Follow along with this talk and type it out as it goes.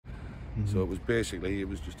So it was basically, it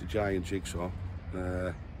was just a giant jigsaw.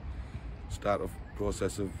 Start of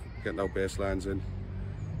process of getting our baselines in.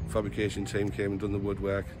 Fabrication team came and done the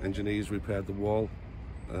woodwork. Engineers repaired the wall.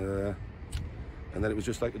 And then it was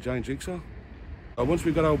just like a giant jigsaw. Once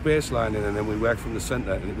we got our baseline in, and then we worked from the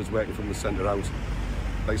centre, and it was working from the centre out.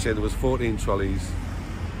 Like I said, there was 14 trolleys,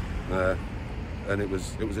 and it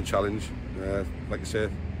was a challenge. Like I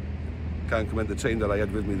said, can't commend the team that I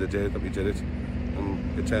had with me the day that we did it,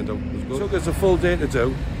 and it turned out it was good. It took us a full day to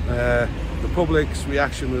do. The public's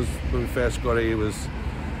reaction was, when we first got here, was,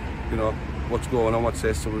 you know, what's going on, what's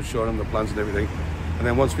this, so we were showing them the plans and everything. And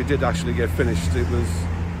then once we did actually get finished, they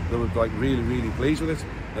were like really pleased with it.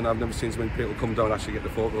 And I've never seen so many people come down and actually get the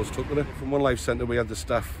photos took with it. From One Life Centre, we had the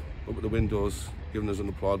staff up at the windows giving us an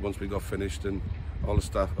applaud once we got finished, and all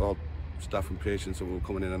staff and patients that were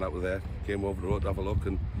coming in and out of there came over the road to have a look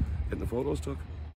and getting the photos took.